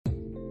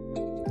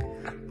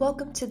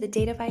Welcome to the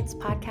Data Bites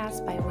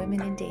podcast by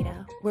Women in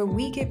Data, where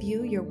we give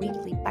you your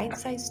weekly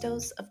bite-sized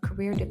dose of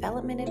career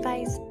development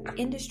advice,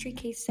 industry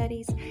case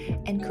studies,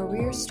 and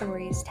career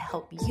stories to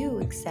help you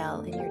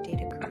excel in your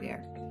data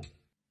career.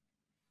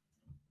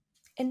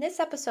 In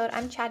this episode,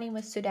 I'm chatting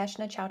with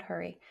Sudeshna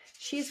Choudhury.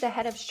 She's the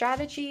head of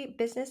strategy,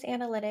 business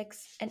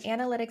analytics,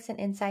 and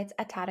insights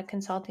at Tata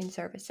Consulting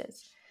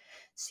Services.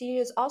 She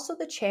is also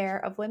the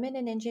chair of Women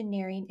in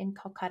Engineering in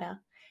Kolkata,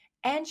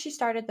 and she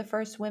started the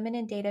first Women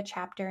in Data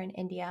chapter in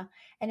India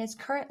and is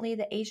currently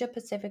the Asia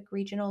Pacific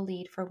Regional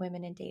Lead for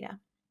Women in Data.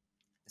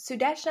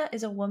 Sudeshna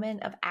is a woman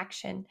of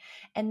action,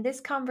 and this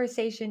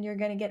conversation you're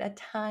going to get a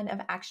ton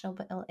of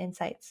actionable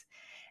insights.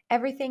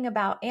 Everything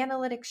about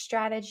analytics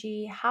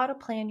strategy, how to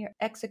plan your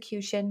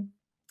execution,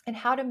 and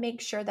how to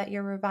make sure that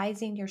you're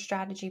revising your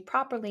strategy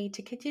properly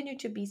to continue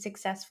to be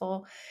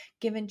successful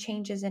given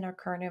changes in our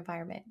current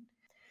environment.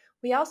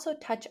 We also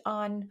touch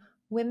on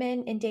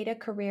women in data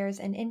careers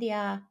in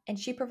India, and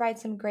she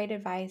provides some great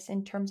advice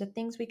in terms of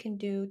things we can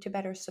do to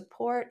better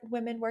support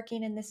women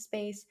working in this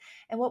space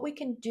and what we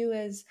can do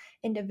as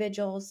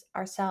individuals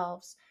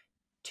ourselves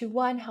to,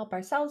 one, help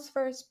ourselves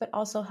first, but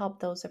also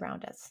help those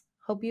around us.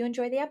 Hope you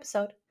enjoy the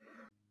episode.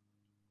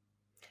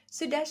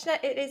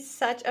 Sudeshna, it is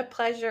such a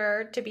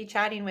pleasure to be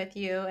chatting with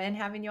you and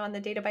having you on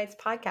the Data Bites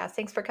podcast.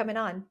 Thanks for coming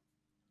on.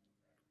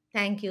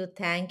 Thank you.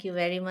 Thank you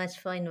very much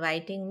for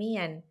inviting me,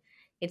 and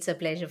it's a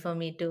pleasure for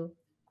me too.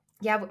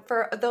 Yeah,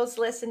 for those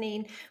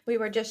listening, we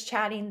were just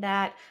chatting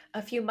that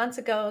a few months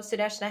ago,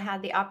 Sudeshna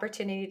had the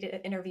opportunity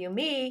to interview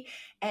me,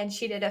 and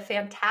she did a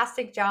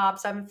fantastic job.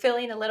 So I'm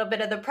feeling a little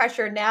bit of the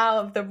pressure now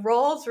of the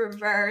roles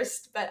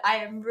reversed, but I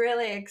am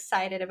really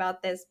excited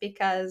about this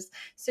because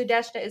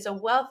Sudeshna is a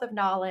wealth of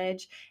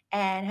knowledge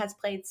and has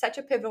played such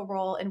a pivotal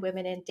role in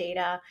women in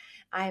data.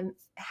 I'm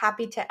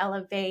happy to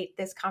elevate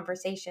this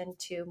conversation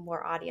to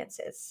more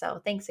audiences.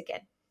 So thanks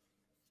again.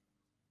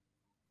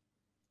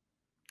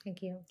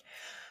 Thank you.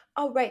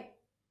 All right.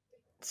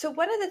 So,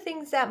 one of the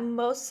things that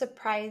most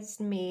surprised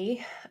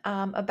me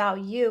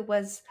about you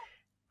was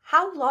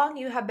how long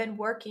you have been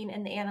working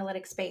in the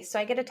analytics space. So,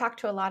 I get to talk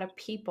to a lot of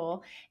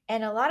people,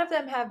 and a lot of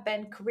them have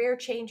been career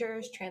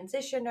changers,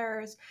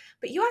 transitioners,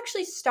 but you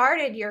actually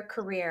started your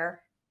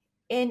career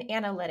in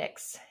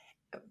analytics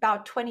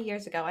about 20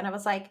 years ago. And I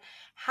was like,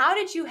 how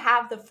did you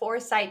have the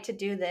foresight to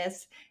do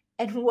this?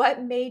 And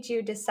what made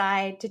you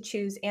decide to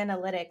choose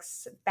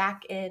analytics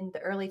back in the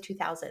early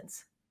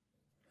 2000s?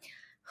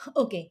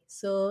 Okay,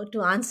 so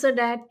to answer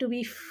that, to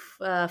be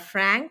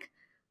frank,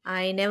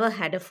 I never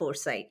had a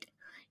foresight.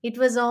 It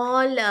was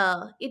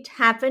all, it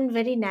happened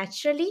very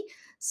naturally.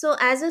 So,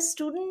 as a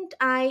student,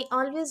 I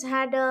always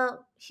had a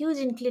huge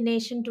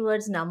inclination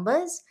towards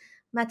numbers.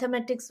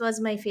 Mathematics was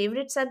my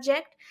favorite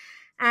subject.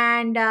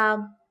 And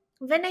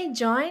when I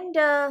joined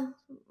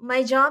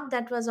my job,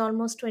 that was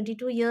almost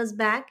 22 years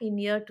back in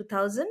year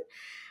 2000.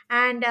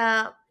 And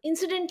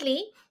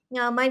incidentally,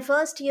 my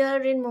first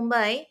year in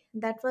Mumbai,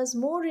 that was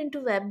more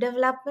into web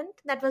development.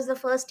 That was the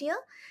first year.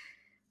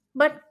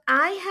 But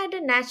I had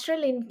a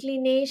natural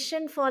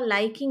inclination for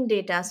liking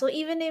data. So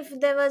even if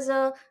there was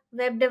a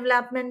web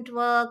development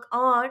work,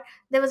 or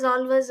there was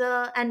always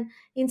and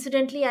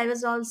incidentally, I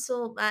was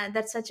also,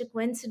 that's such a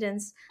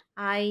coincidence,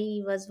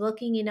 I was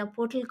working in a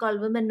portal called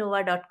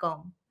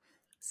womennova.com.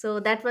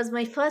 So that was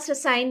my first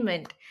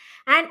assignment.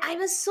 And I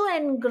was so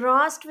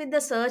engrossed with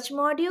the search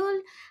module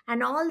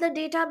and all the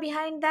data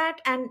behind that,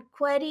 and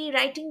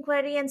writing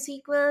query and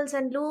SQLs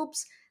and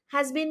loops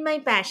has been my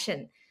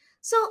passion.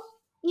 So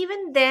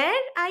even there,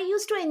 I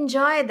used to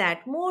enjoy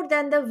that more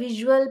than the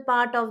visual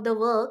part of the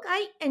work.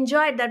 I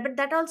enjoyed that, but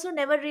that also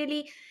never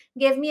really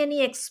gave me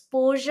any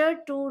exposure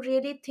to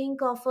really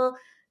think of a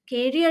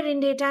career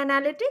in data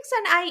analytics.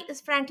 And I,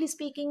 frankly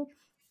speaking,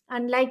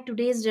 unlike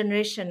today's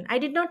generation, I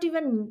did not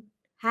even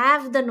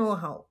have the know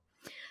how.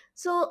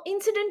 So,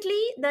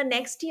 incidentally, the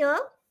next year,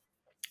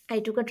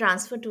 I took a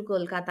transfer to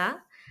Kolkata,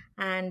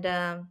 and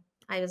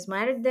I was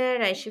married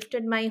there. I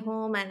shifted my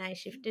home and I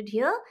shifted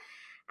here.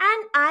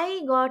 And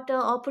I got an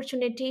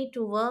opportunity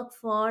to work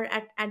for,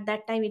 at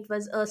that time, it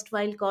was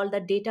erstwhile called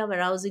the Data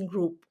Warehousing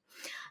Group.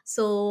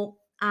 So,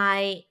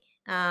 I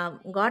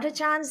got a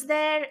chance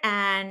there,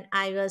 and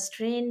I was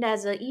trained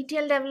as a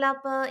ETL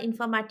developer.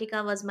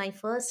 Informatica was my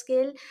first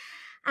skill.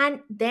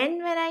 And then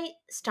when I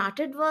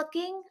started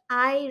working,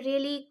 I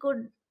really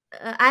could,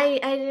 I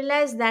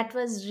realized that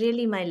was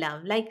really my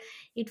love. Like,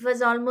 it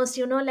was almost,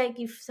 like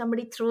if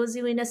somebody throws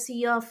you in a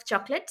sea of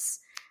chocolates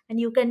and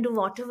you can do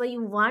whatever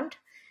you want,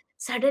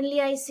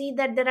 suddenly I see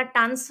that there are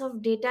tons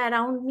of data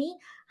around me.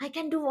 I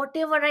can do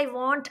whatever I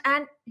want,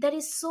 and there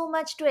is so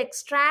much to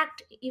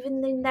extract,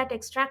 even in that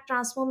extract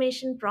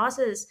transformation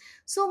process.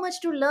 So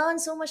much to learn,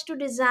 so much to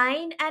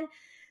design. And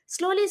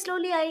slowly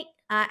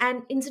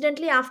and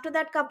incidentally, after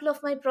that, couple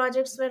of my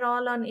projects were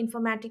all on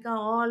Informatica,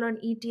 all on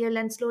ETL,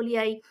 and slowly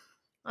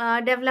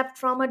I developed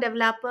from a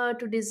developer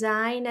to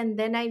design, and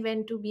then I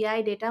went to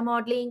BI data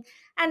modeling,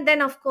 and then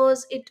of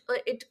course it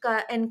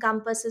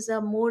encompasses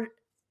a more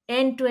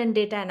end-to-end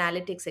data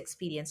analytics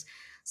experience.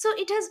 So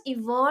it has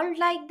evolved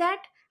like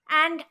that,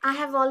 and I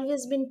have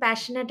always been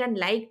passionate and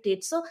liked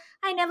it, so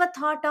I never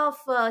thought of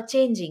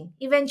changing.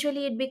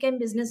 Eventually it became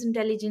business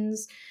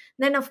intelligence.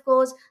 Then of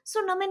course,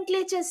 so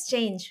nomenclatures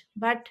change,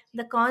 but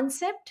the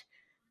concept,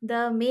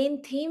 the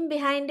main theme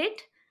behind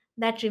it,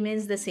 that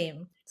remains the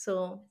same.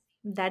 So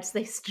that's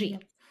the history.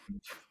 Yep.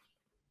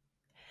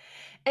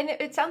 And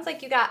it sounds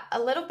like you got a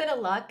little bit of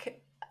luck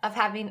of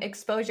having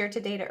exposure to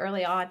data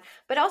early on,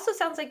 but also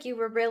sounds like you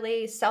were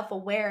really self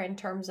aware in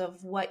terms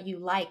of what you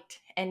liked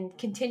and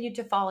continued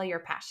to follow your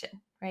passion,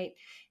 right?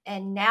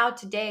 And now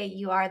today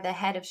you are the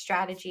head of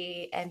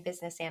strategy and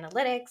business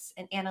analytics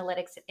and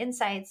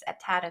insights at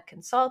Tata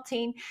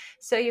Consulting.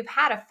 So you've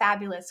had a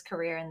fabulous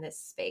career in this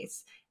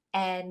space.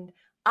 And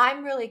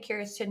I'm really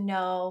curious to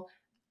know,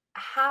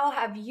 how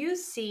have you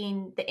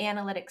seen the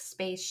analytics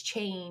space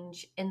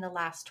change in the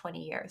last 20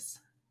 years?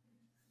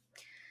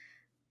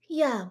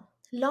 Yeah,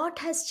 lot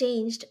has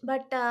changed,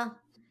 but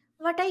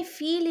what I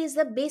feel is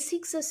the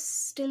basics are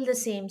still the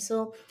same.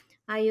 So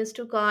I used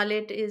to call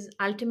it is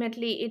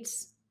ultimately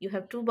it's you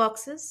have two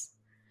boxes,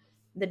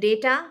 the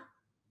data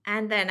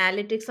and the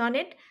analytics on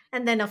it,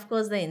 and then of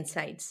course the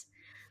insights.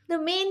 The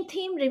main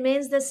theme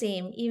remains the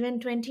same. Even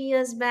 20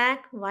 years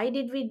back, why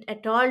did we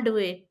at all do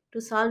it?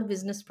 To solve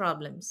business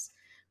problems,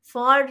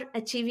 for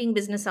achieving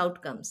business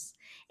outcomes.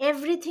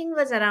 Everything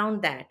was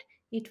around that.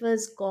 It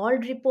was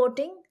called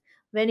reporting.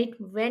 When it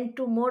went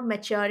to more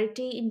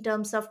maturity in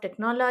terms of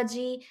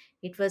technology,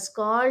 it was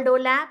called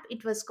OLAP,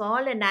 it was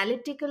called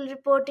analytical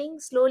reporting.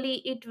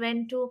 Slowly it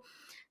went to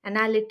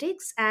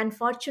analytics, and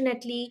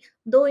fortunately,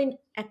 though in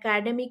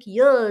academic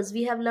years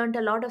we have learned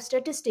a lot of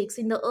statistics,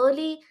 in the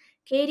early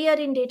career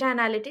in data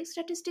analytics,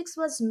 statistics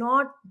was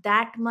not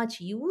that much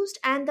used,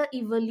 and the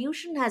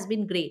evolution has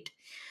been great.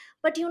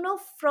 But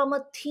from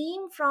a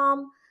theme,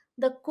 from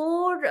the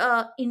core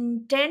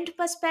intent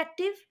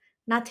perspective,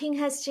 nothing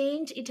has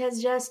changed. It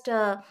has just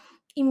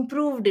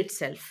improved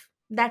itself.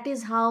 That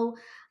is how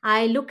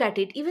I look at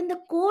it. Even the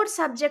core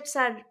subjects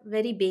are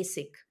very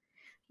basic.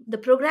 The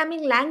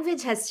programming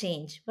language has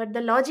changed, but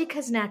the logic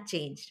has not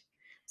changed.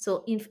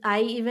 So if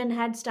I even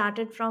had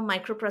started from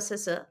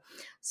microprocessor,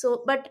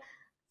 so but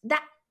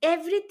that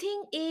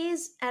everything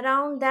is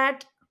around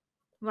that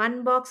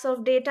one box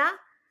of data,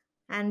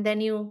 and then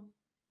you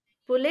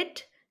pull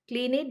it,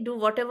 clean it, do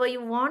whatever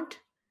you want,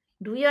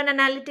 do your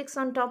analytics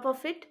on top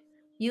of it,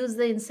 use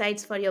the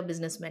insights for your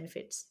business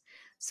benefits.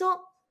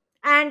 So,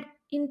 and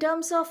in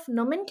terms of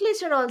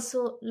nomenclature,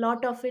 also,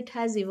 lot of it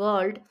has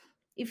evolved.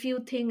 If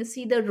you think,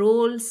 see the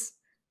roles,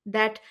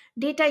 that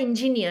data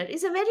engineer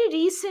is a very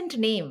recent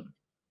name,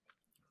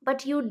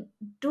 but you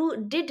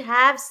did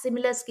have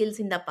similar skills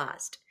in the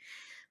past.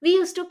 We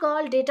used to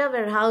call data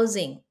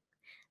warehousing,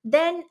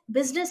 then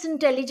business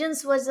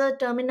intelligence was a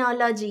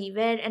terminology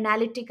where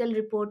analytical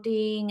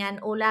reporting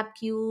and OLAP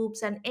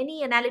cubes and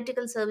any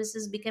analytical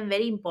services became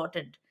very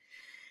important.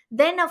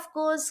 Then, of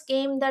course,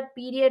 came that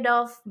period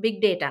of big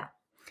data.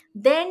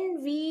 Then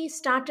we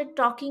started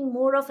talking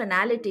more of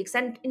analytics.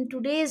 And in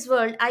today's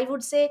world, I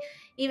would say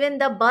even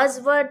the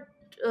buzzword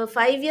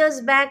 5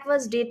 years back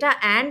was data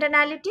and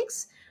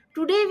analytics.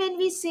 Today, when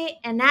we say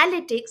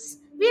analytics,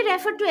 we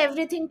refer to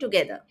everything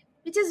together,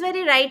 which is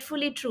very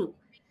rightfully true.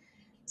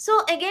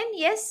 So again,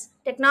 yes,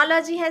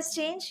 technology has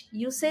changed,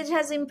 usage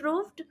has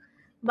improved,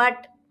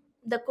 but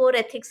the core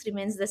ethics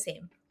remains the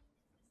same.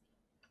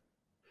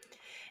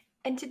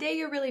 And today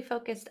you're really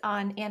focused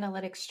on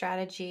analytics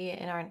strategy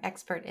and are an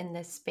expert in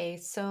this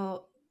space.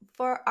 So,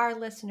 for our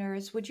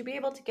listeners, would you be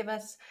able to give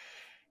us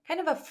kind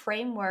of a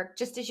framework,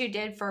 just as you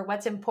did for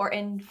what's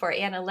important for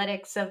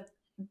analytics of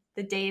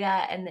the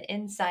data and the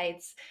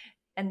insights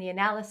and the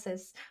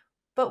analysis?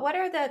 But what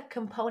are the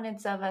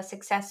components of a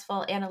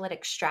successful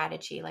analytics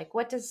strategy? Like,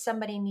 what does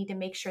somebody need to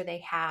make sure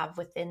they have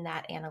within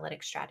that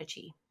analytics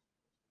strategy?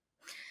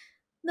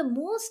 The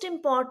most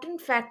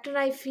important factor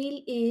I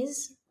feel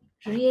is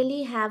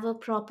really have a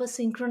proper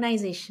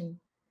synchronization.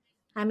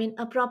 I mean,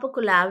 a proper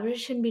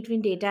collaboration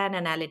between data and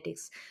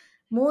analytics.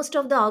 Most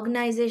of the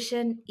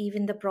organization,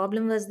 even the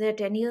problem was there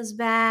 10 years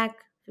back,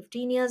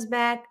 15 years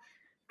back.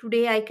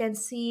 Today, I can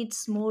see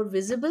it's more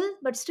visible,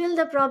 but still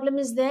the problem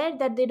is there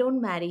that they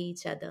don't marry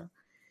each other.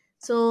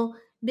 So,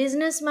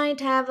 business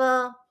might have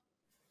a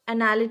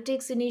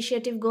analytics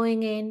initiative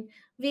going in.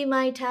 We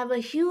might have a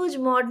huge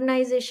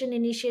modernization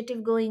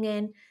initiative going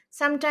in.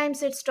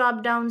 Sometimes it's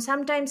top down,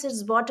 sometimes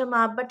it's bottom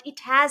up, but it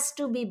has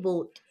to be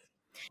both.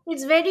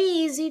 It's very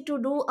easy to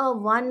do a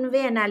one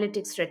way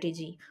analytics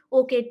strategy.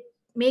 Okay,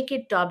 make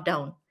it top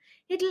down.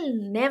 It'll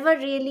never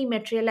really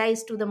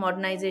materialize to the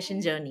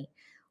modernization journey.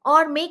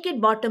 Or make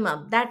it bottom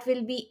up. That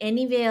will be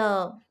anyway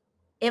a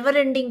ever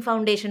ending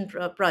foundation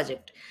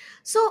project.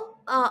 So,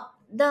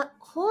 the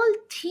whole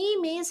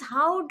theme is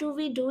how do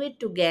we do it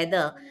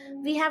together?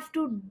 We have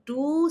to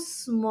do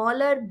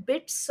smaller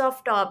bits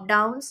of top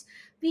downs.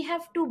 We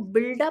have to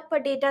build up a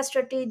data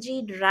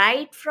strategy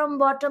right from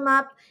bottom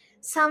up.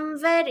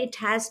 Somewhere it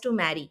has to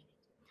marry,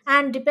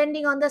 and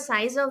depending on the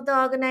size of the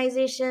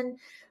organization,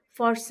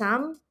 for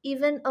some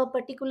even a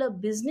particular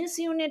business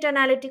unit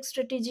analytics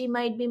strategy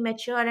might be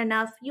mature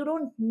enough. You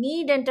don't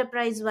need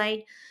enterprise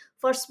wide.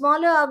 For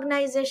smaller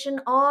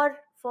organization or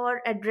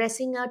for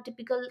addressing a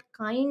typical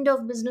kind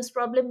of business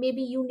problem,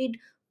 maybe you need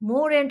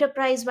more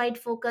enterprise wide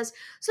focus.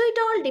 So it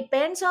all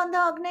depends on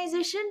the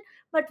organization,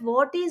 but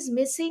what is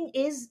missing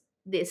is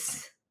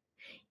this.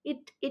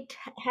 It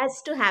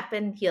has to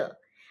happen here,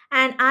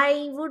 and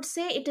I would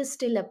say it is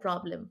still a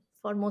problem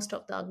for most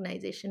of the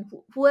organization.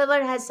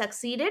 Whoever has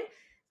succeeded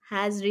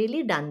has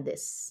really done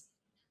this.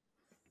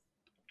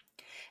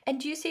 And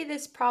do you see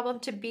this problem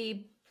to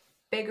be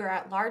bigger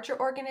at larger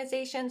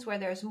organizations where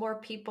there's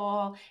more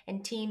people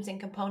and teams and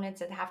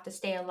components that have to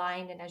stay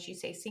aligned and, as you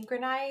say,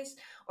 synchronized?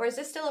 Or is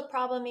this still a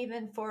problem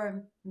even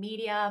for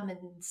medium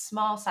and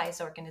small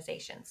size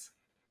organizations?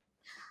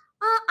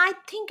 I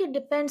think it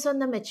depends on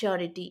the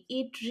maturity.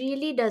 It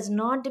really does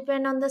not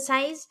depend on the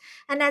size.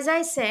 And as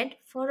I said,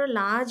 for a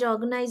large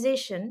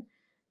organization,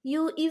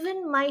 you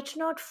even might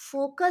not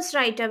focus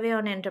right away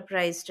on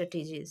enterprise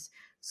strategies.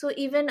 So,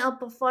 even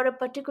up for a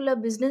particular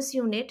business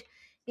unit,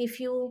 if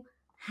you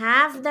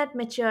have that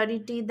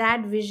maturity,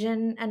 that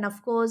vision, and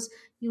of course,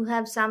 you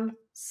have some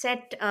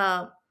set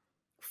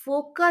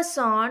focus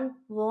on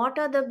what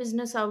are the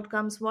business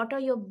outcomes, what are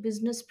your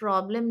business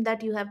problem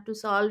that you have to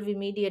solve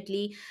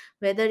immediately,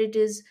 whether it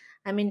is,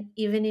 I mean,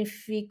 even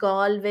if we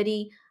call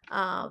very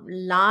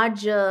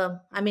large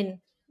I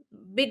mean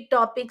big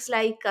topics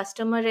like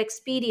customer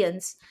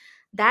experience,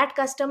 that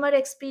customer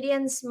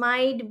experience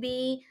might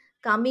be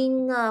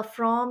coming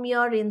from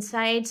your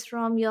insights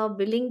from your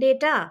billing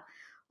data,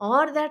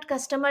 or that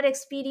customer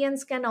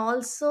experience can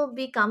also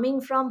be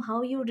coming from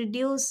how you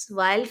reduce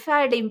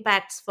wildfire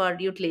impacts for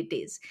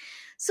utilities.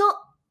 So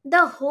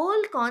the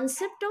whole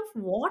concept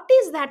of what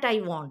is that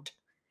I want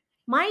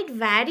might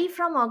vary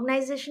from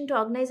organization to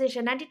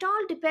organization, and it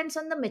all depends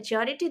on the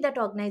maturity that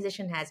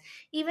organization has.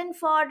 Even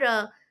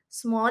for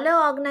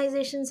smaller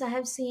organizations, I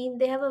have seen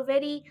they have a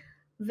very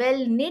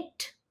well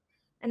knit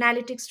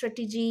analytics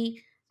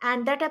strategy,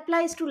 and that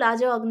applies to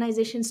larger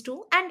organizations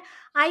too. And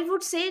I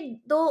would say,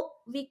 though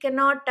we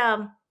cannot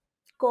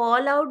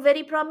call out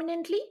very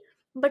prominently,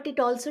 but it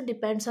also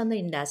depends on the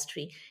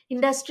industry.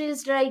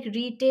 Industries like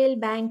retail,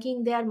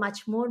 banking, they are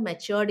much more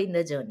matured in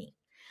the journey,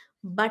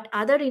 but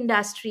other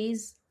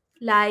industries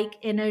like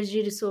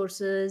energy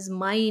resources,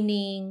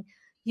 mining,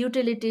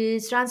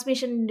 utilities,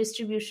 transmission and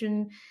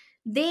distribution,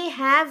 they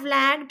have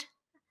lagged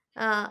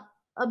uh,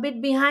 a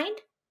bit behind.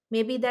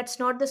 Maybe that's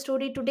not the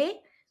story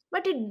today,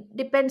 but it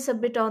depends a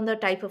bit on the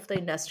type of the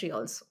industry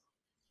also.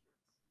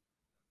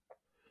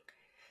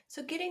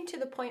 So, getting to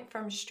the point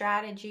from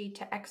strategy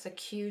to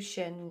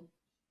execution,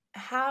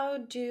 how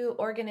do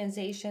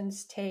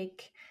organizations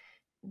take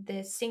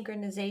this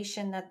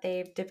synchronization that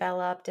they've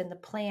developed in the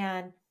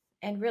plan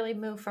and really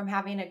move from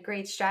having a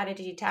great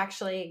strategy to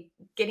actually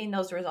getting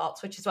those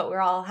results, which is what we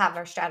all have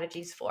our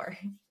strategies for?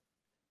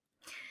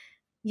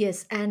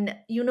 Yes, and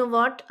you know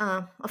what?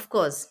 Of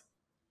course,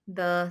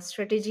 the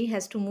strategy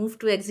has to move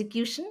to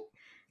execution,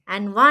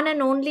 and one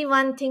and only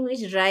one thing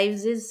which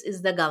drives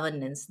is the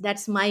governance.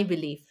 That's my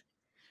belief.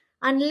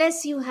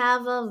 Unless you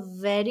have a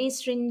very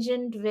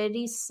stringent,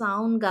 very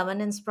sound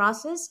governance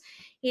process,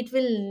 it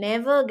will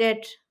never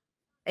get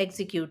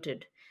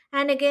executed.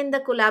 And again, the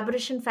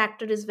collaboration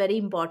factor is very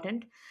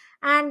important.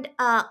 And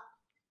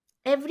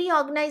every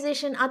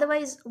organization,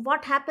 otherwise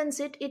what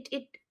happens, it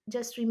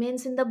just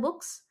remains in the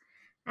books,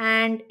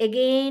 and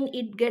again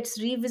it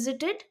gets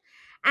revisited.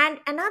 And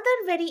another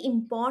very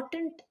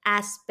important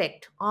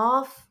aspect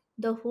of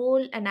the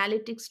whole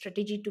analytics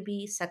strategy to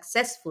be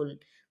successful,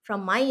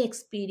 from my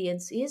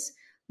experience, is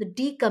the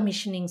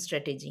decommissioning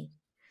strategy.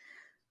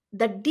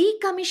 The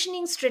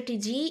decommissioning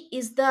strategy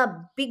is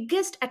the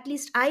biggest, at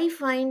least I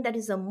find, that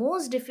is the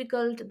most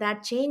difficult,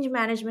 that change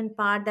management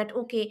part. That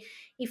okay,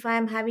 if I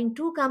am having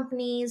two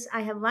companies,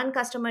 I have one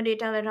customer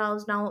data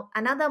warehouse, now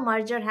another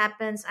merger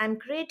happens, I'm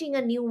creating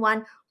a new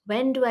one.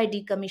 When do I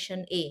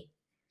decommission A?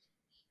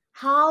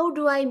 How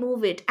do I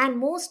move it? And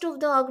most of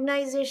the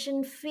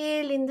organization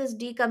fail in this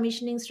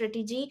decommissioning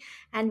strategy,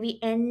 and we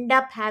end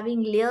up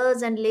having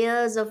layers and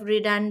layers of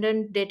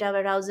redundant data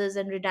warehouses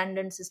and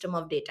redundant system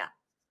of data.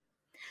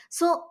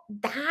 So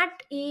that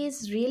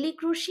is really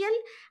crucial.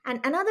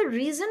 And another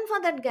reason for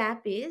that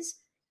gap is,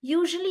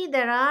 usually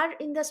there are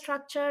in the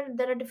structure,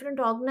 there are different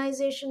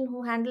organizations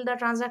who handle the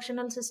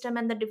transactional system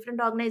and the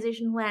different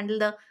organization who handle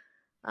the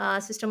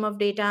system of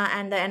data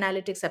and the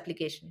analytics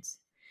applications.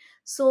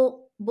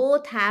 So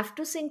both have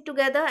to sync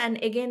together,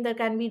 and again there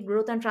can be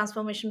growth and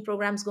transformation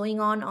programs going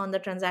on the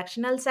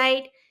transactional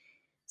side.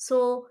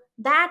 So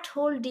that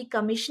whole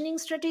decommissioning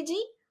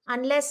strategy,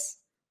 unless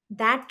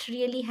that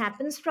really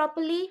happens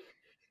properly,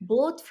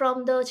 both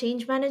from the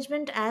change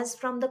management as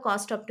from the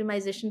cost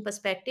optimization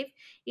perspective,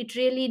 it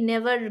really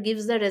never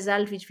gives the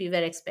result which we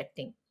were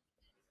expecting.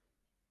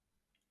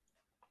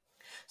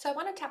 So, I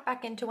want to tap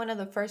back into one of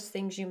the first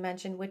things you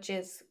mentioned, which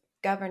is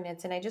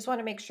governance. And I just want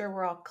to make sure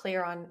we're all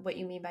clear on what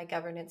you mean by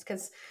governance,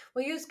 because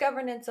we use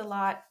governance a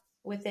lot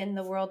within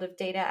the world of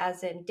data,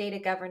 as in data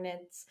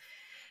governance.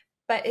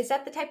 But is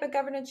that the type of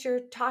governance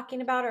you're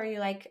talking about? Or are you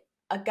like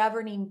a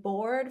governing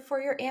board for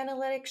your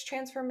analytics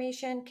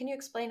transformation. Can you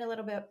explain a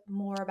little bit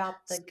more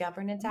about the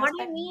governance What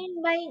I aspect?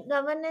 mean by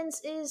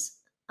governance is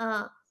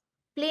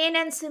plain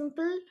and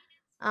simple,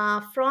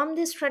 from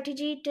the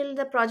strategy till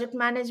the project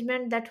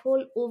management, that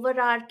whole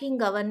overarching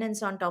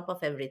governance on top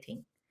of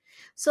everything.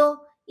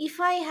 So, if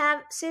I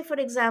have, say, for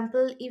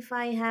example, if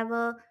I have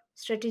a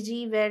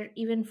strategy where,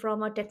 even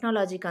from a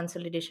technology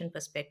consolidation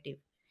perspective,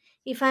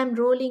 if I'm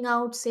rolling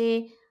out,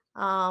 say,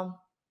 um,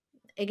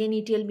 again,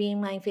 ETL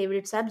being my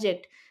favorite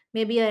subject,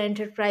 maybe an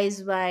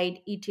enterprise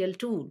wide ETL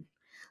tool.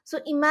 So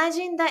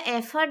imagine the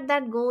effort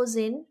that goes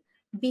in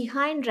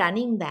behind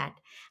running that.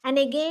 And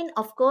again,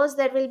 of course,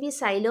 there will be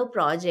silo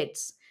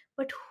projects,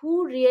 but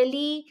who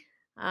really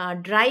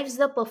drives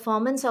the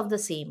performance of the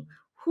same?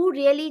 Who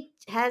really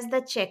has the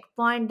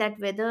checkpoint that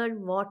whether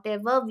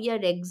whatever we are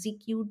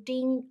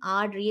executing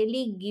are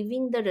really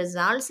giving the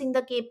results in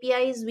the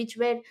KPIs which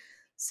we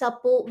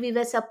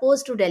were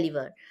supposed to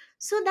deliver?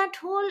 So that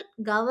whole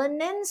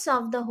governance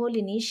of the whole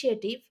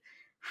initiative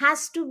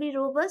has to be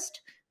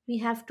robust. We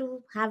have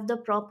to have the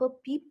proper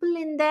people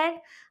in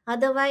there.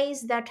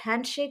 Otherwise, that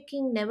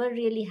handshaking never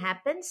really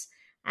happens.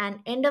 And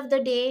end of the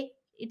day,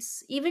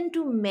 it's even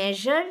to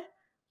measure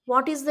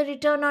what is the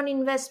return on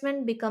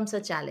investment becomes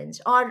a challenge,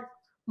 or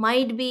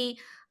might be,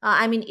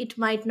 it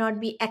might not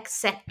be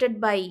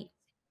accepted by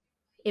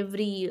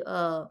every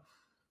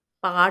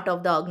part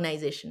of the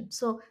organization.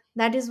 So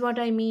that is what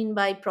I mean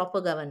by proper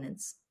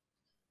governance.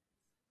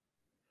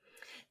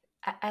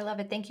 I love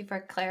it. Thank you for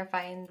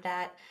clarifying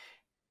that.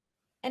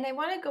 And I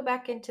want to go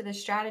back into the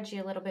strategy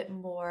a little bit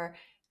more.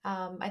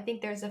 I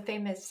think there's a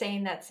famous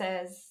saying that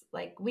says,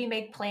 like, we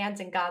make plans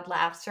and God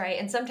laughs, right?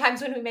 And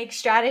sometimes when we make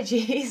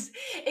strategies,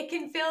 it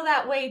can feel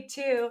that way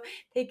too.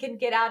 They can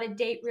get out of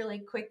date really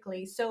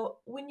quickly. So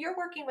when you're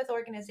working with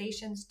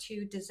organizations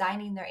to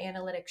designing their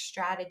analytics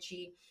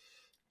strategy,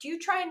 do you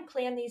try and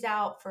plan these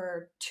out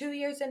for 2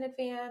 years in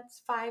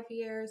advance, 5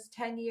 years,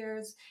 10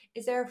 years?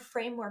 Is there a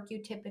framework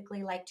you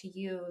typically like to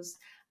use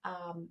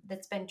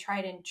that's been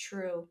tried and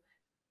true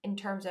in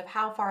terms of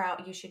how far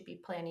out you should be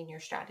planning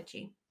your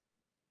strategy?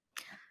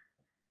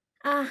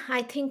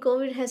 I think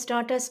COVID has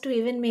taught us to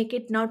even make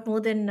it not more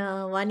than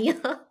 1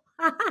 year.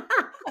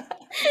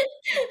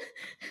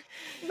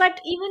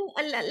 But even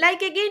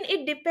like, again,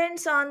 it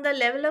depends on the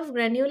level of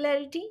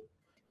granularity.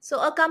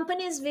 So a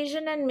company's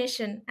vision and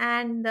mission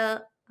and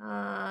the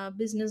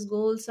business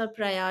goals or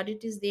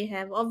priorities they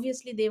have,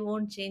 obviously they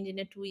won't change in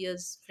a 2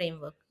 years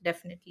framework,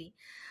 definitely.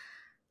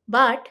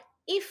 But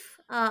if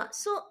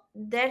so,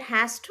 there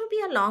has to be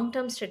a long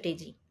term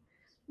strategy,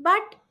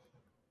 but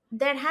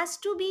there has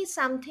to be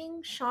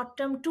something short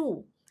term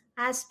too,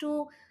 as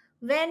to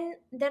when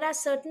there are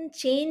certain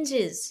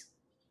changes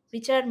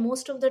which are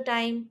most of the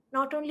time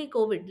not only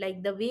COVID,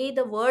 like the way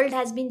the world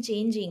has been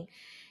changing.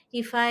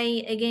 If I,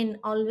 again,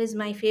 always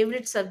my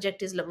favorite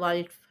subject is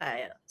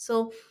wildfire.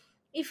 So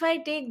if I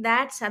take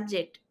that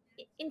subject,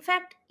 in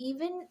fact,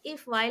 even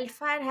if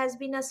wildfire has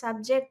been a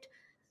subject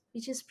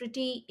which is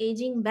pretty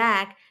aging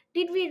back,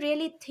 did we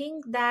really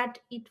think that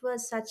it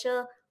was such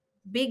a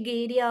big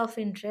area of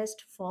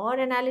interest for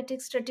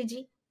analytics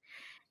strategy?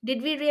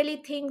 Did we really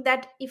think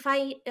that if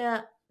I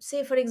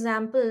say, for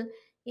example,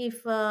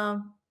 if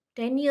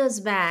 10 years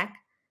back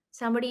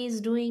somebody is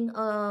doing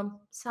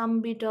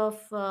some bit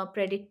of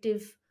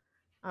predictive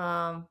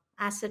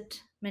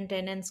asset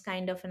maintenance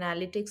kind of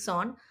analytics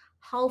on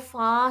how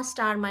fast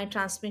are my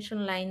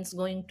transmission lines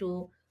going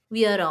to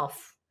wear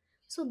off,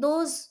 so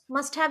those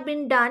must have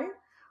been done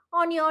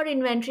on your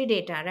inventory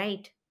data,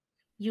 right?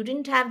 You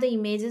didn't have the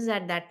images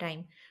at that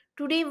time.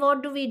 Today,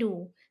 what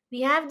do?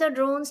 We have the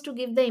drones to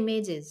give the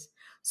images.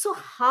 So,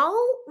 how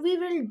we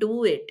will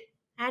do it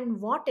and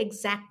what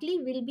exactly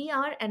will be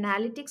our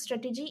analytic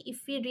strategy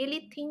if we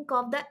really think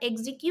of the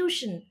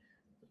execution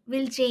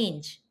will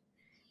change,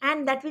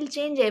 and that will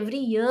change every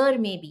year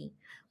maybe.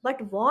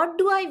 But what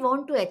do I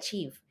want to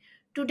achieve?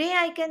 Today,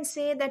 I can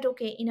say that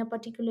okay, in a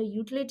particular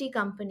utility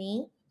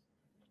company,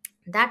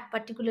 that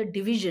particular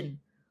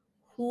division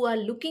who are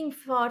looking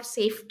for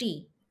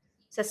safety,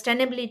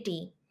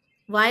 sustainability,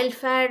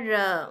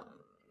 wildfire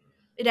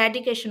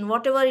eradication,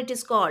 whatever it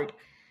is called,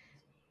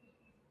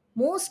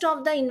 most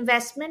of the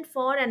investment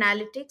for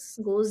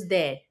analytics goes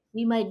there.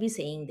 We might be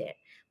saying there.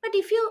 But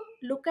if you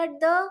look at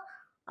the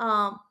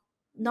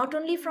not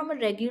only from a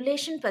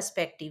regulation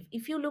perspective,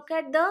 if you look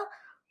at the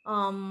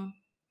um,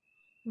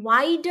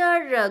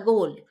 wider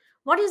goal,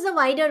 what is the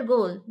wider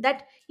goal?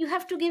 That you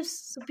have to give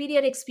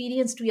superior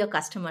experience to your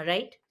customer,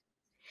 right?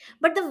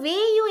 But the way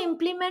you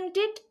implement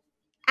it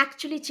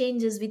actually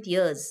changes with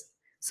years.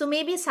 So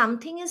maybe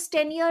something is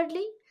 10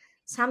 yearly,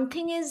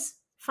 something is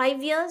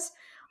 5 years.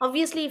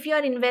 Obviously, if you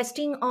are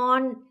investing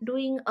on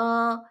doing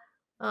a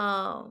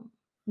uh,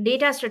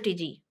 data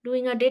strategy,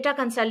 doing a data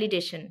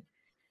consolidation,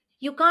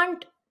 you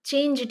can't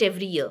change it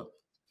every year.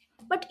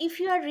 But if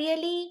you are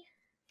really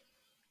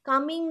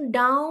coming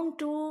down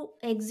to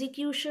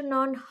execution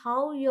on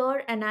how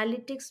your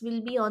analytics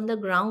will be on the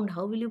ground,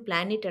 how will you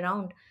plan it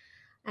around,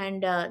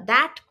 and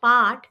that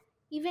part,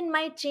 even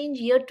might change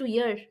year to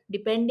year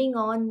depending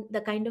on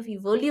the kind of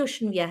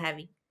evolution we are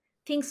having.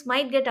 Things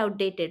might get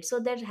outdated, so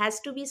there has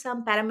to be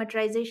some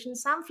parameterization,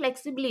 some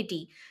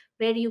flexibility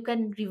where you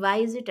can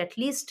revise it at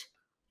least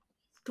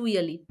 2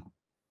 yearly.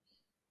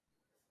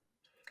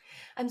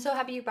 I'm so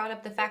happy you brought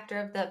up the factor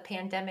of the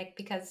pandemic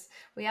because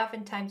we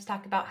oftentimes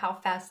talk about how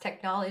fast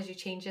technology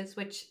changes,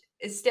 which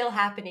is still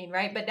happening,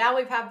 right? But now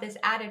we've had this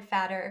added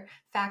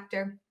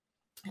factor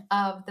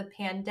of the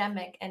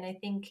pandemic. And I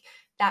think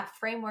that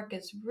framework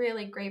is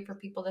really great for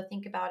people to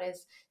think about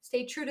is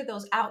stay true to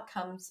those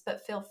outcomes,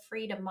 but feel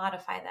free to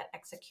modify that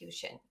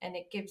execution. And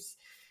it gives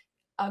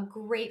a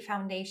great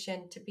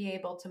foundation to be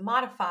able to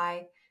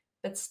modify,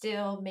 but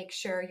still make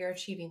sure you're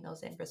achieving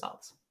those end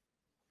results.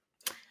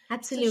 So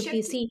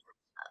Absolutely. shifting. See,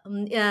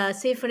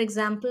 say for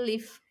example,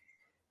 if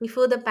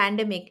before the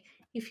pandemic,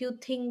 if you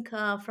think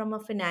from a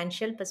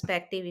financial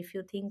perspective, if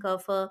you think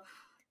of a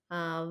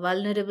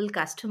vulnerable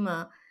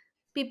customer,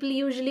 people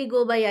usually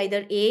go by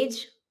either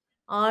age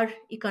or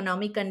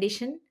economic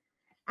condition,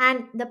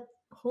 and the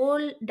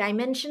whole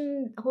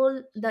dimension,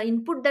 whole the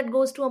input that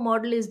goes to a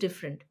model is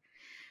different.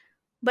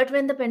 But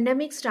when the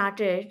pandemic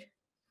started,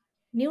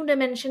 new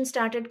dimensions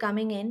started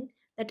coming in,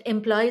 that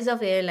employees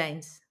of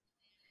airlines,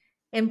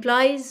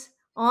 employees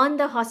on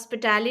the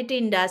hospitality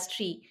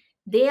industry,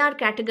 they are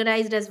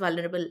categorized as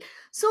vulnerable.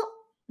 So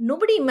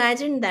nobody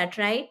imagined that,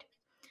 right?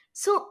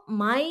 So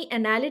my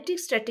analytic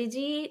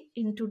strategy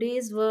in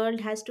today's world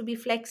has to be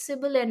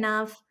flexible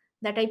enough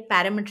that I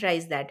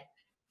parameterize that.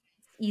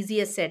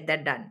 Easier said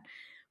than done,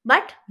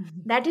 but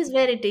that is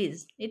where it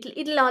is.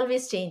 It'll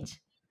always change.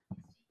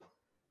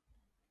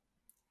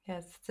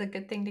 Yes, it's a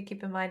good thing to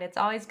keep in mind. It's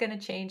always going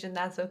to change, and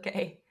that's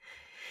okay.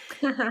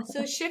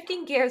 So,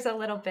 shifting gears a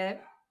little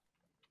bit,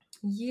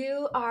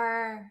 you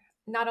are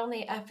not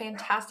only a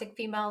fantastic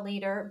female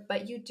leader,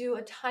 but you do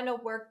a ton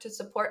of work to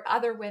support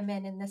other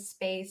women in this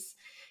space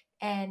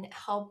and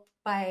help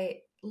by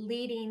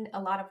leading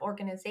a lot of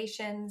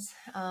organizations.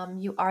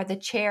 You are the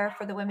chair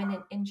for the Women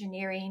in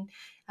Engineering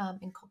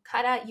in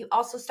Kolkata. You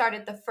also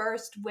started the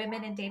first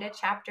Women in Data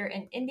chapter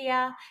in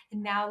India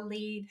and now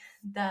lead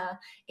the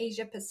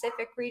Asia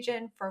Pacific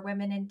region for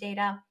Women in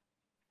Data.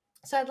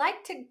 So I'd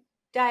like to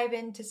dive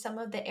into some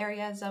of the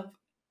areas of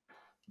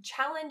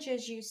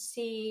challenges you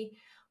see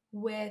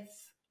with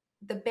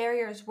the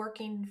barriers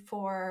working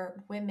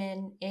for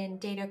women in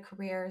data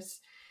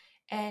careers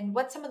and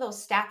what some of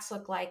those stats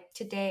look like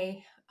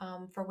today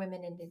for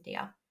women in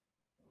India.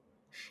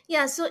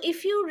 Yeah, so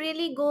if you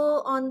really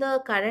go on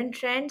the current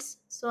trends,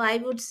 so I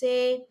would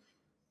say,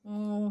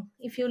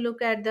 if you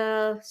look at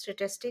the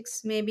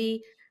statistics,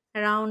 maybe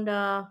around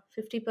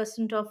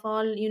 50% of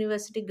all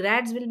university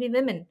grads will be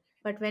women.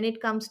 But when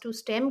it comes to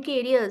STEM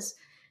careers,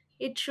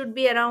 it should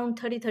be around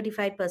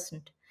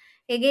 30-35%.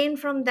 Again,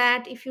 from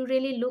that, if you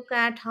really look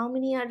at how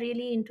many are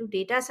really into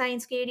data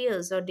science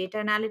careers or data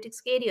analytics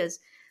careers,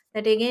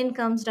 that again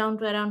comes down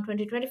to around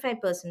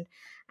 20-25%.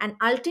 And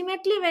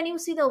ultimately, when you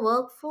see the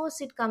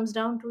workforce, it comes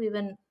down to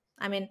even,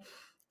 I mean,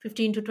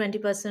 15 to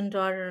 20%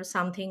 or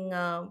something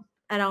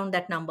around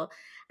that number.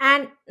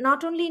 And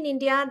not only in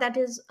India, that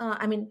is,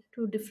 I mean,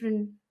 to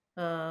different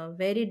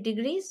varied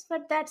degrees,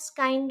 but that's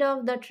kind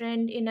of the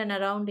trend in and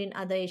around in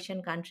other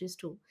Asian countries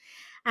too.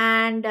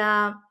 And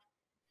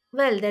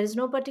well, there is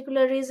no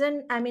particular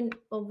reason. I mean,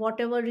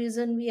 whatever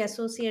reason we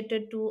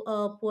associated to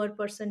a poor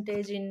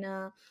percentage in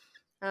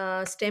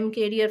STEM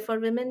career for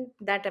women,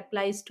 that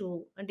applies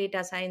to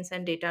data science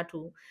and data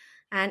too.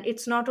 And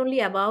it's not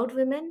only about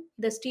women.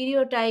 The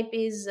stereotype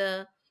is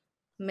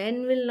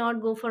men will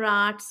not go for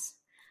arts,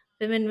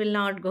 women will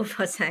not go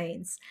for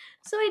science.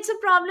 So it's a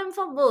problem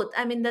for both.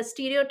 I mean, the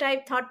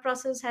stereotype thought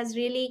process has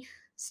really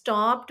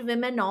stopped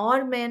women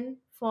or men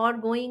for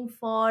going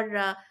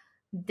for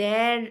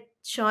their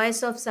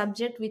choice of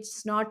subject, which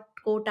is not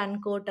quote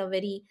unquote a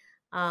very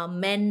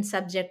men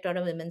subject or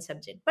a women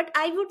subject. But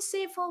I would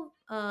say for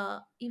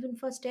even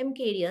for STEM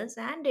careers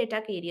and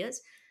data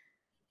careers,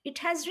 it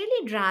has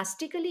really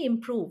drastically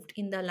improved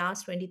in the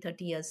last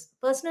 20-30 years.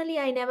 Personally,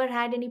 I never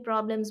had any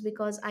problems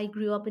because I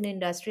grew up in an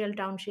industrial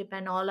township,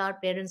 and all our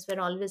parents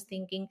were always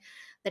thinking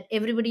that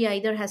everybody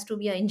either has to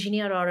be an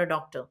engineer or a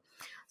doctor.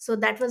 So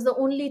that was the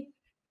only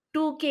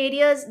two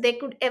careers they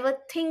could ever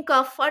think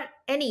of for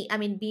any, I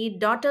mean, be it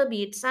daughter,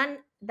 be it son.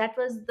 That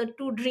was the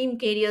two dream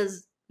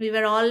careers we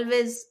were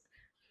always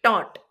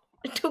taught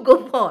to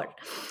go for.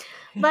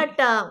 But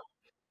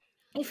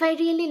if I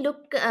really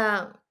look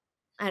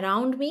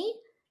around me,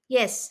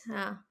 yes,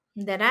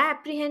 there are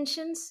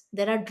apprehensions,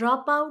 there are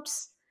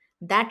dropouts.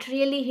 That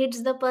really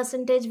hits the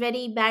percentage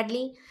very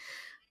badly.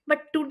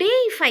 But today,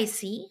 if I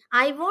see,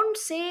 I won't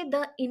say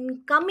the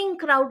incoming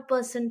crowd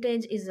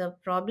percentage is a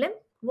problem.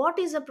 What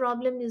is a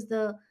problem is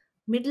the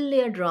middle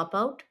layer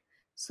dropout.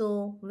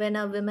 So when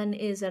a woman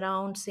is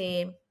around,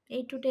 say,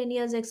 8 to 10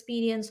 years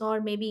experience,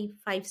 or maybe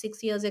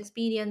 5-6 years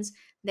experience,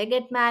 they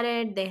get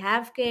married, they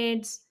have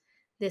kids,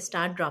 they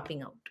start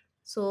dropping out.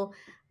 So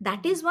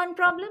that is one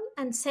problem.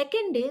 And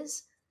second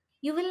is,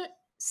 you will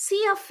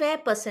see a fair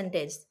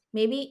percentage.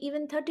 maybe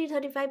even 30,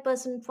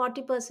 35%,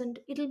 40%,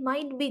 it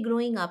might be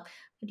growing up,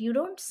 but you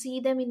don't see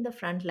them in the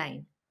front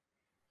line.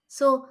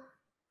 So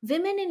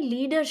women in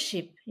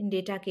leadership in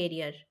data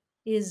career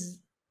is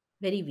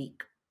very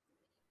weak.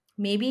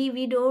 Maybe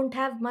we don't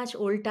have much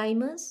old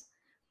timers.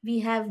 We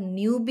have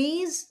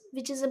newbies,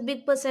 which is a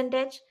big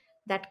percentage.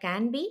 That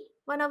can be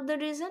one of the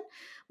reason.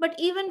 But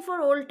even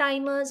for old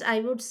timers, I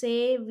would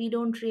say we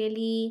don't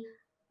really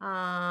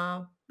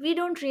come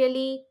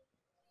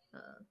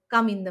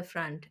in the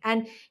front,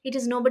 and it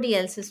is nobody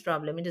else's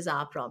problem. It is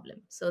our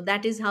problem. So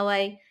that is how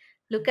I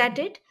look at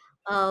it.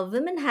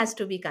 Women has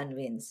to be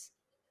convinced.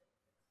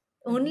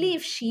 Only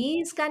if she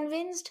is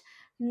convinced,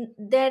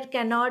 there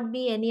cannot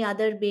be any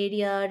other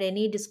barrier,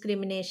 any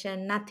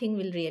discrimination, nothing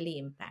will really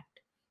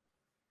impact.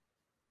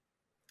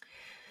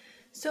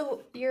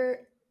 So you're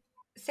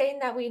saying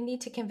that we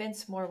need to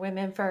convince more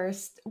women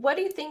first. What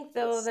do you think,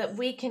 though, that Yes.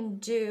 we can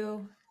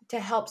do to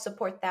help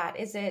support that?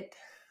 Is it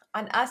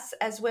on us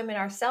as women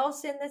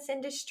ourselves in this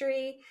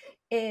industry?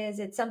 Is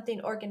it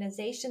something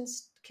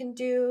organizations can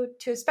do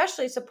to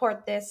especially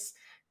support this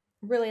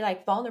really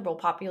like vulnerable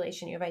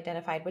population you've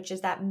identified, which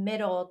is that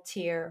middle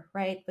tier,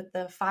 right? With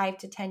the 5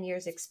 to 10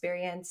 years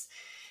experience.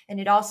 And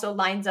it also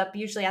lines up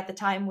usually at the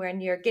time when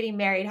you're getting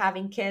married,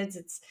 having kids.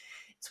 It's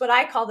what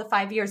I call the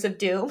 5 years of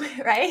doom,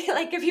 right?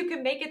 Like if you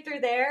can make it through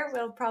there,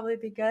 we'll probably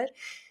be good.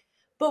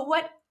 But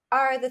what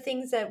are the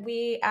things that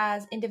we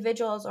as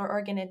individuals or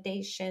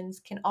organizations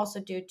can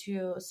also do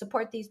to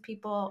support these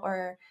people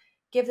or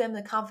give them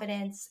the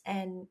confidence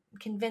and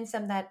convince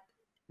them that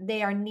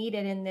they are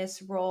needed in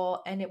this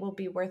role and it will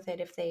be worth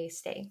it if they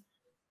stay?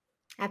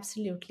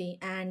 Absolutely.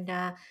 And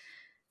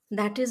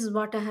that is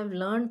what I have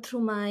learned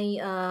through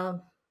my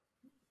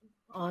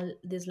all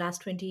these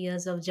last 20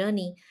 years of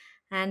journey,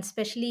 and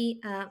especially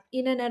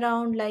in and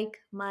around like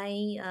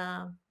my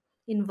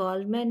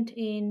involvement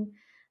in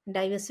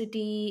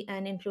diversity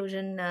and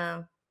inclusion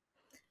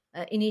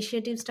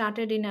initiative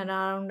started in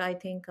around, I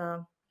think,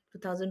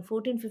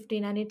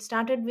 2014-15, and it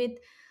started with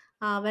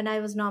when I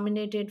was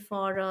nominated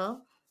for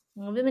a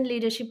women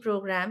leadership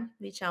program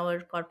which our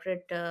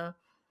corporate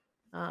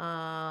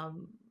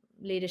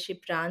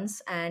leadership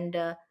runs. And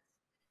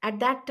at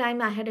that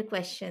time I had a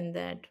question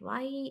that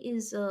why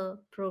is a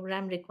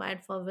program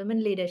required for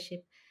women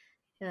leadership?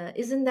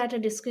 Isn't that a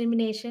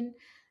discrimination?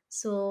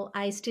 So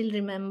I still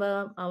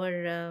remember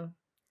our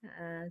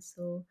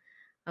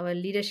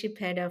leadership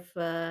head of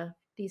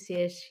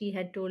TCS. She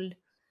had told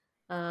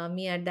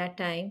me at that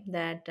time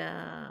that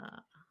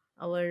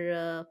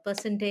our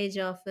percentage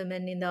of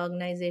women in the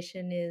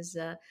organization is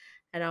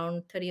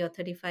around 30 or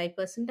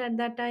 35% at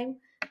that time,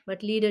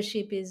 but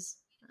leadership is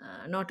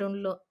not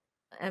only,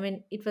 I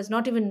mean, it was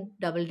not even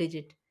double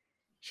digit.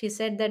 She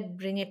said that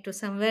bring it to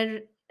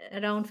somewhere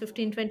around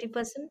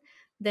 15-20%,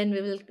 then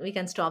we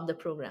can stop the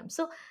program.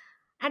 So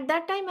at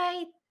that time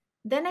I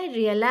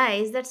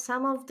realized that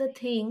some of the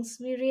things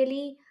we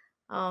really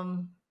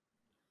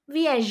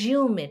we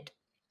assume it,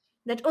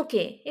 that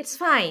okay, it's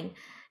fine.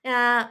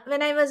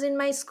 When I was in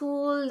my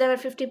school there were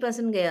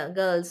 50%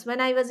 girls.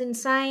 When I was in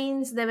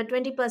science there were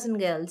 20%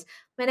 girls.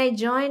 When I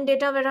joined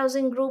data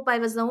warehousing group I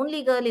was the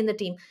only girl in the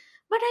team,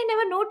 but I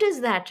never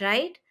noticed that,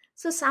 right?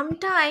 So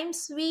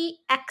sometimes we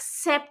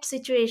accept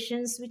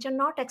situations which are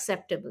not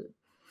acceptable.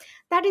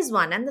 That is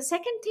one. And the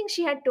second thing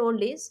she had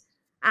told is,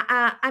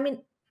 I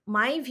mean,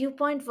 my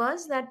viewpoint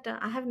was that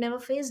I have never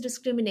faced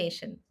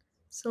discrimination,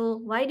 so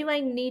why do I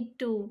need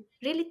to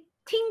really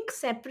think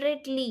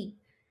separately?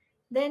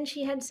 Then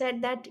she had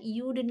said that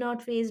you did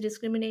not face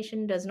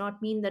discrimination does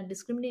not mean that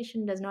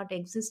discrimination does not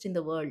exist in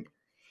the world.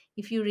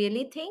 If you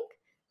really think,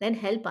 then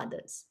help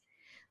others.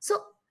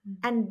 So,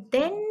 and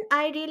then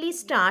I really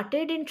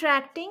started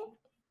interacting.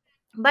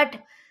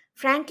 But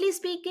frankly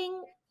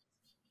speaking,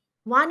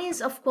 one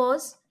is, of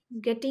course,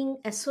 getting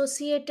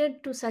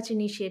associated to such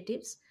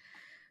initiatives.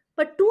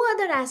 But two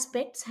other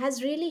aspects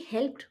has really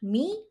helped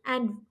me,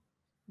 and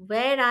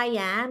where I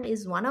am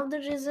is one of the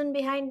reason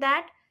behind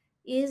that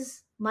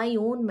is my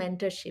own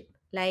mentorship.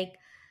 Like,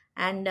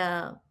 and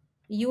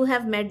you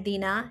have met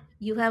Dina,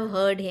 you have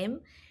heard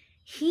him.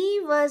 He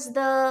was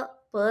the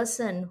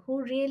person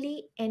who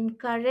really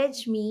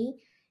encouraged me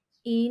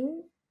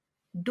in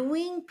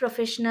doing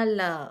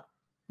professional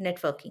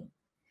networking,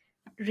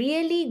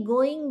 really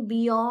going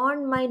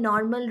beyond my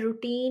normal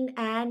routine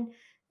and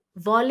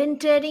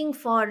volunteering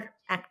for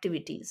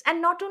activities,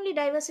 and not only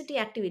diversity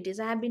activities.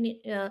 I have been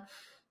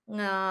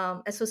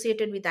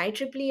associated with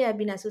IEEE. I've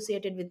been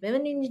associated with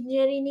women in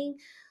engineering.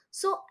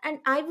 So, and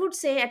I would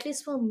say, at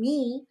least for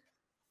me,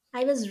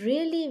 I was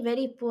really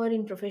very poor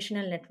in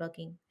professional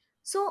networking.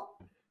 So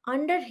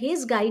under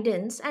his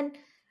guidance, and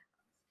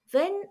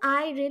when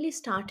I really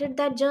started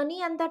that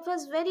journey, and that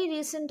was very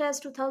recent as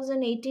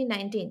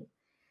 2018-19,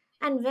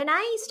 and when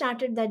I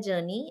started that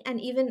journey,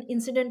 and even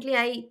incidentally,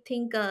 I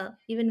think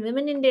even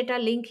Women in Data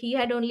link he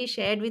had only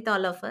shared with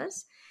all of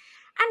us.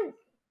 And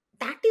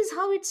that is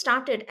how it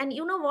started. And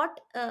you know what?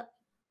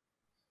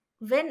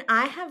 When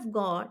I have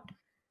got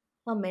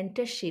a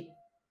mentorship,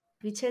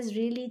 which has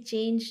really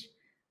changed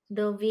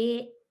the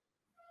way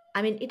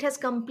I mean, it has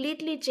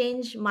completely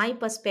changed my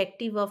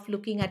perspective of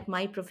looking at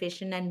my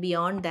profession, and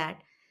beyond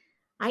that,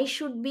 I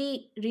should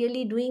be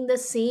really doing the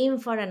same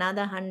for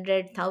another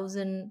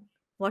 100,000,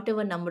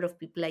 whatever number of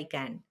people I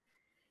can.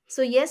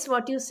 So yes,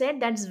 what you said,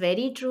 that's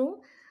very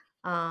true.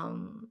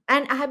 And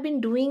I have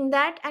been doing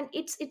that, and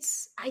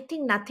it's I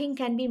think nothing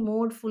can be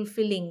more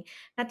fulfilling,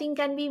 nothing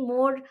can be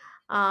more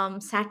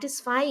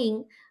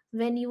satisfying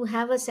when you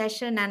have a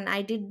session. And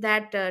I did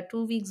that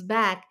 2 weeks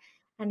back,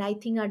 and I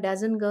think a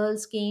dozen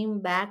girls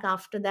came back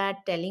after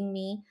that telling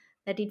me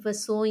that it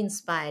was so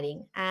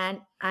inspiring, and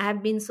I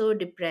have been so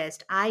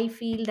depressed. I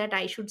feel that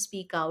I should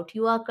speak out.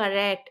 You are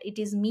correct, it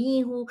is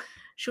me who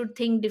should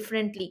think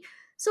differently.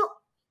 So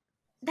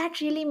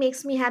that really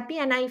makes me happy,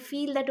 and I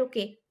feel that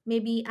okay,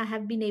 maybe I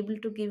have been able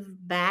to give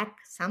back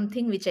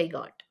something which I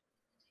got.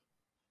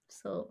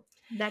 So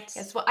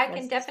Yes, well, I can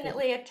that's really.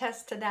 definitely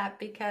attest to that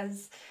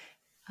because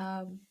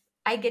um,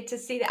 I get to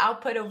see the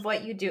output of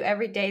what you do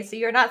every day. So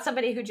you're not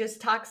somebody who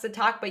just talks the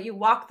talk, but you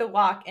walk the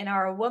walk and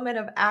are a woman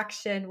of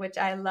action, which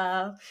I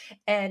love.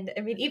 And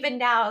I mean, even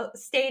now,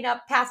 staying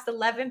up past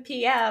 11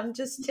 p.m.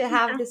 just to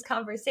have this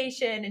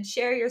conversation and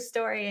share your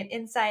story and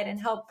insight and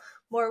help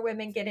more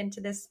women get into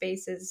this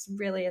space is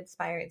really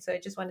inspiring. So I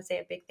just want to say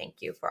a big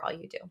thank you for all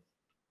you do.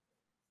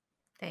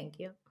 Thank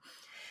you.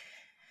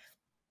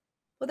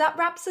 Well, that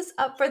wraps us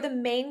up for the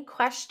main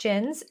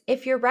questions.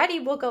 If you're ready,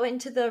 we'll go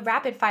into the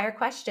rapid fire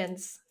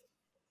questions.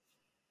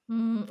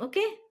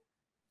 Okay.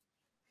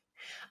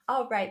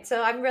 All right.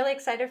 So I'm really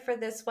excited for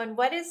this one.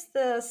 What is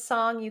the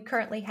song you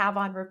currently have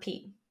on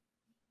repeat?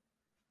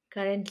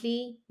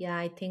 Currently, yeah,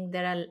 I think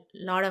there are a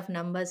lot of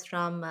numbers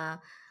from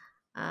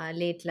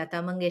late Lata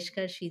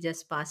Mangeshkar. She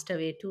just passed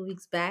away 2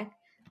 weeks back,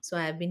 so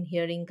I've been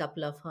hearing a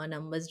couple of her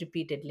numbers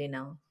repeatedly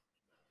now.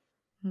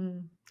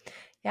 Hmm.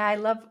 Yeah, I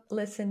love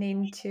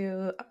listening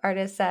to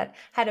artists that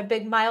had a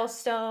big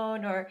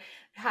milestone or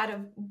had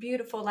a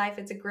beautiful life.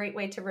 It's a great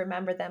way to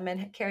remember them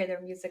and carry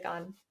their music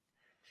on.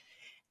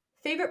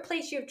 Favorite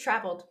place you've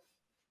traveled?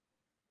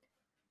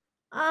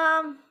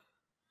 um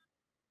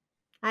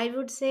I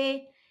would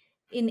say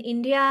in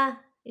India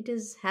it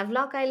is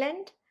Havelock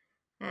Island,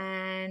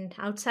 and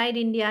outside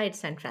India it's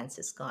San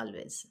Francisco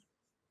always.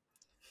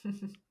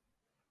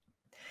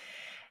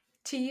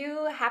 To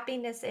you,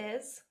 happiness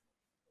is?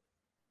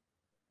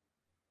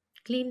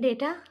 Clean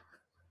data.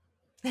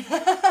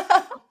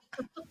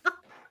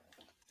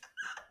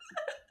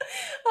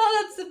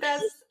 Oh, that's the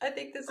best. I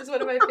think this is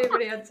one of my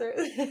favorite answers.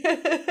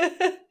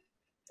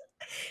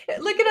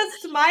 Look at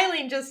us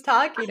smiling just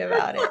talking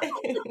about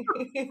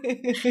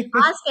it.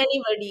 Ask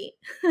anybody.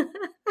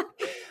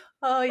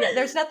 Oh, yeah.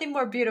 There's nothing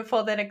more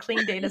beautiful than a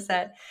clean data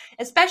set,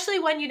 especially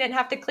when you didn't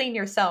have to clean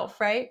yourself,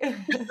 right?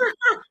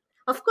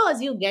 Of course,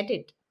 you get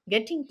it.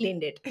 Getting clean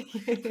data.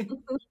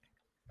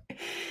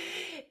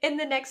 In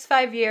the next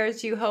 5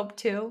 years, you hope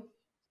to?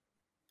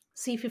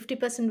 See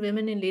 50%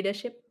 women in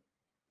leadership.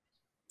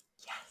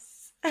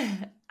 Yes,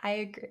 I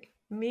agree.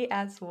 Me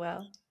as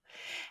well.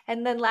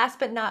 And then last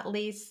but not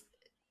least,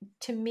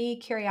 to me,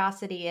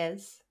 curiosity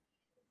is.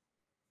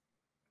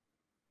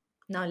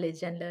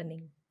 Knowledge and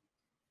learning.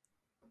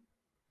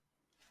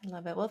 I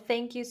love it. Well,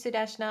 thank you,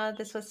 Sudeshna.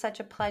 This was such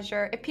a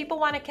pleasure. If people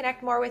want to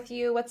connect more with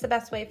you, what's the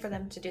best way for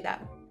them to do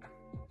that?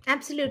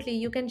 Absolutely.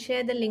 You can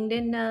share the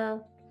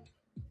LinkedIn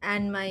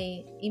and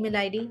my email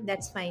ID.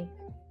 That's fine.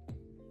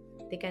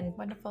 They can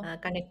Wonderful.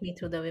 connect me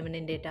through the Women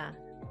in Data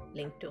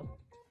link too.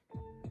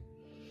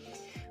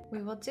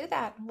 We will do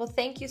that. Well,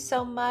 thank you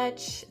so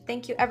much.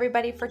 Thank you,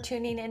 everybody, for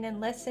tuning in and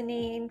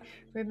listening.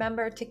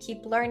 Remember to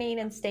keep learning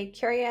and stay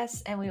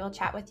curious, and we will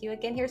chat with you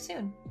again here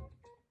soon.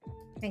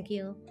 Thank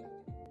you.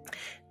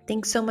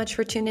 Thanks so much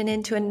for tuning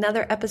in to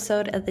another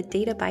episode of the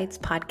Data Bites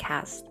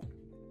podcast.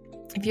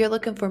 If you're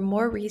looking for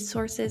more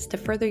resources to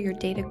further your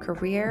data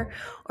career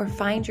or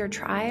find your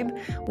tribe,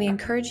 we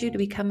encourage you to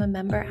become a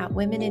member at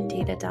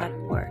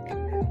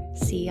womenindata.org.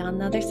 See you on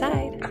the other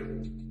side.